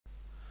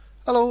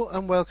Hello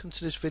and welcome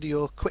to this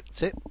video quick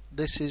tip.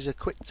 This is a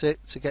quick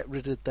tip to get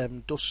rid of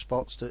them dust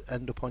spots that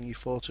end up on your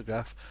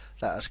photograph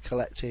that has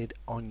collected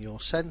on your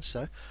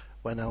sensor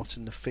when out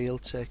in the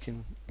field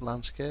taking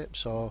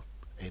landscapes or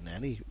in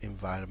any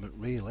environment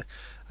really.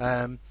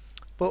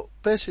 But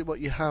basically what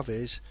you have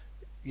is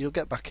you'll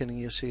get back in and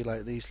you'll see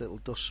like these little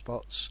dust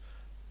spots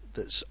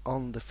that's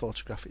on the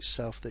photograph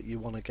itself that you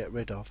want to get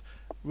rid of.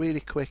 Really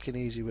quick and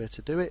easy way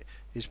to do it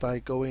is by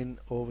going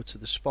over to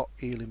the spot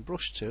healing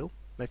brush tool,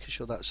 making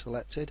sure that's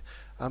selected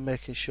and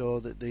making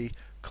sure that the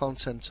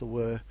content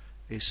aware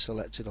is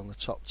selected on the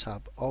top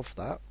tab of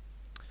that,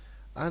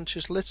 and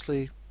just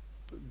literally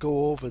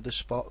go over the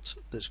spot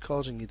that's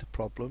causing you the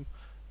problem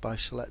by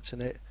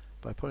selecting it,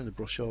 by putting the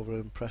brush over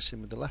and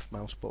pressing with the left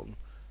mouse button.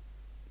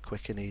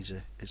 Quick and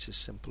easy, it's as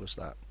simple as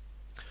that.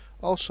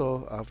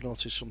 Also, I've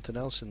noticed something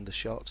else in the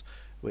shot,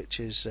 which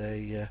is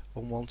a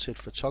unwanted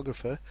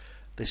photographer.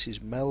 This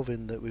is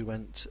Melvin that we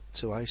went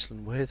to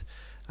Iceland with,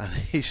 and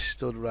he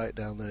stood right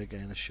down there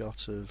getting a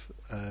shot of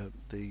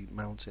the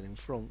mountain in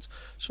front.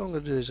 So what I'm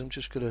going to do is I'm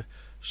just going to,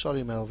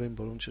 sorry Melvin,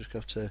 but I'm just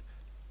going to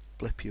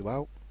blip you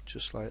out,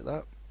 just like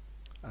that.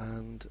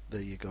 And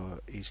there you go,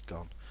 he's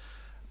gone.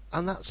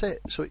 And that's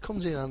it. So it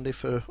comes in handy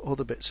for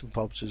other bits and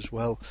bobs as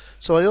well.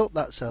 So I hope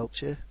that's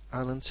helped you,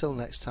 and until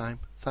next time,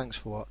 thanks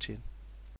for watching.